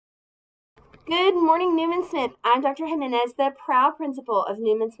Good morning, Newman Smith. I'm Dr. Jimenez, the proud principal of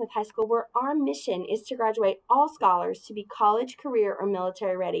Newman Smith High School, where our mission is to graduate all scholars to be college, career, or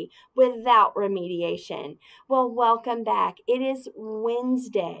military ready without remediation. Well, welcome back. It is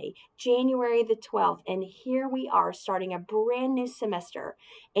Wednesday, January the 12th, and here we are starting a brand new semester.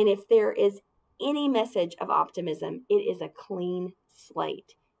 And if there is any message of optimism, it is a clean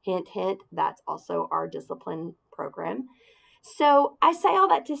slate. Hint, hint, that's also our discipline program. So I say all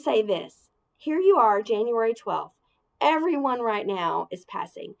that to say this. Here you are, January 12th. Everyone right now is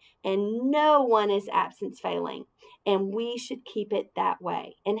passing, and no one is absence failing, and we should keep it that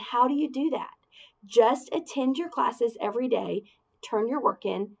way. And how do you do that? Just attend your classes every day, turn your work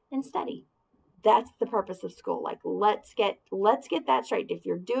in, and study. That's the purpose of school. Like, let's get that straight. If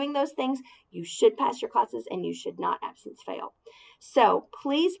you're doing those things, you should pass your classes and you should not absence fail. So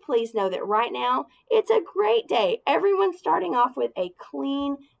please know that right now it's a great day. Everyone's starting off with a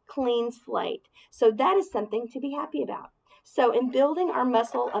clean slate. So that is something to be happy about. So in building our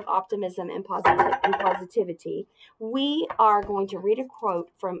muscle of optimism and positivity, we are going to read a quote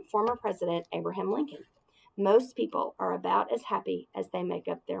from former President Abraham Lincoln. Most people are about as happy as they make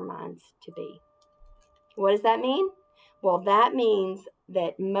up their minds to be. What does that mean? Well, that means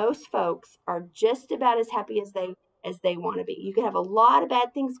that most folks are just about as happy as they want to be. You can have a lot of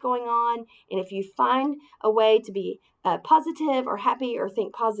bad things going on, and if you find a way to be positive or happy or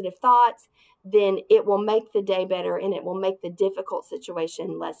think positive thoughts, then it will make the day better and it will make the difficult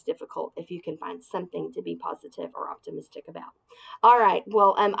situation less difficult if you can find something to be positive or optimistic about. All right,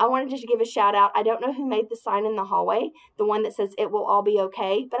 well, I wanted just to give a shout out. I don't know who made the sign in the hallway, the one that says it will all be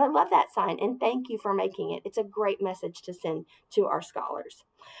okay, but I love that sign and thank you for making it. It's a great message to send to our scholars.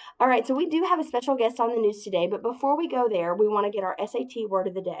 All right, so we do have a special guest on the news today, but before we go there, we want to get our SAT word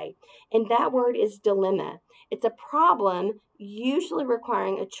of the day, and that word is dilemma. It's a problem usually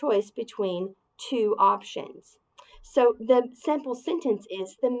requiring a choice between two options. So the simple sentence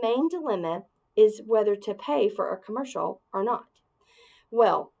is, the main dilemma is whether to pay for a commercial or not.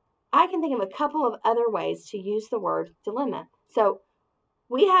 Well, I can think of a couple of other ways to use the word dilemma. So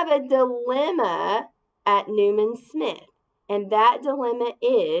we have a dilemma at Newman Smith, and that dilemma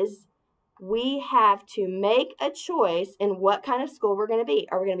is we have to make a choice in what kind of school we're going to be.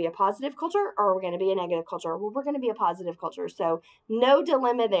 Are we going to be a positive culture or are we going to be a negative culture? Well, we're going to be a positive culture. So no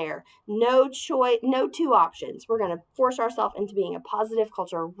dilemma there. No choice, no two options. We're going to force ourselves into being a positive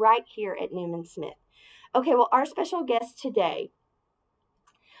culture right here at Newman Smith. Okay, well, our special guest today,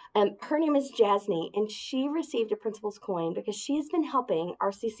 her name is Jasney, and she received a principal's coin because she has been helping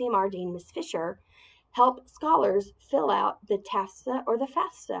our CCMR Dean, Ms. Fisher, help scholars fill out the FAFSA or the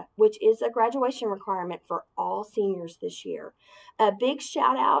FAFSA, which is a graduation requirement for all seniors this year. A big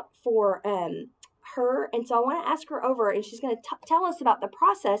shout out for her, and so I want to ask her over, and she's going to tell us about the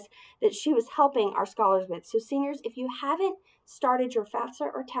process that she was helping our scholars with. So seniors, if you haven't started your FAFSA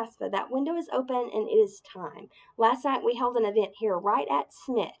or TAFSA, that window is open and it is time. Last night we held an event here right at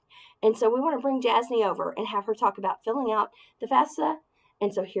Smith, and so we want to bring Jasney over and have her talk about filling out the FAFSA,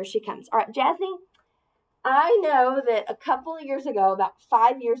 and so here she comes. All right, Jasney, I know that a couple of years ago, about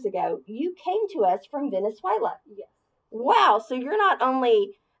 5 years ago, you came to us from Venezuela. Yes. Wow, so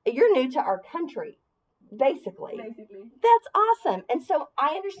you're new to our country, basically. That's awesome. And so I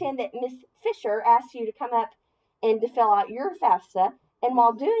understand that Miss Fisher asked you to come up and to fill out your FAFSA, and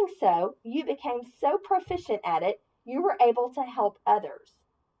while doing so, you became so proficient at it, you were able to help others.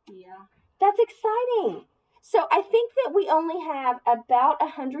 Yeah. That's exciting. So I think that we only have about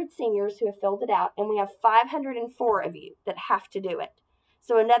 100 seniors who have filled it out, and we have 504 of you that have to do it.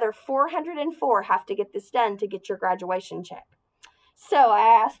 So another 404 have to get this done to get your graduation check. So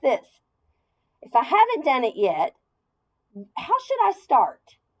I ask this, if I haven't done it yet, how should I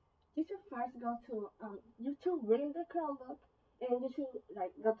start? You should first go to YouTube, reading the Chromebook, and you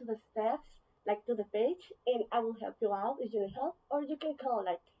should go to the steps, to the page, and I will help you out if you need help, or you can call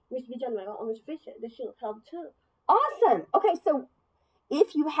Miss Villanueva or Miss Fisher. They should help too. Awesome. Okay, so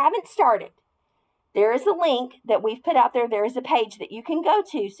if you haven't started, there is a link that we've put out there. There is a page that you can go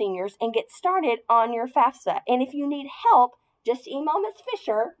to, seniors, and get started on your FAFSA. And if you need help, just email Miss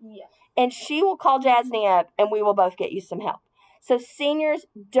Fisher, yes, and she will call Jasney up, and we will both get you some help. So seniors,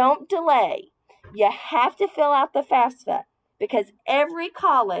 don't delay. You have to fill out the FAFSA because every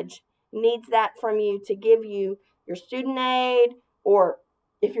college needs that from you to give you your student aid, or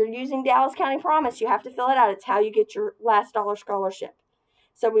if you're using Dallas County Promise, you have to fill it out. It's how you get your last dollar scholarship.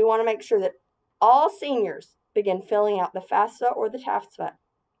 So we want to make sure that all seniors begin filling out the FAFSA or the TAFSA.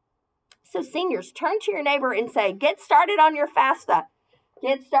 So seniors, turn to your neighbor and say, get started on your FAFSA.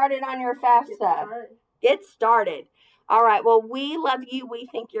 Get started on your FAFSA. Get started. All right, well, we love you. We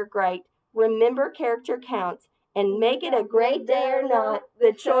think you're great. Remember, character counts, and make it a great day or not,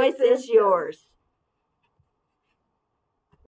 the choice is yours.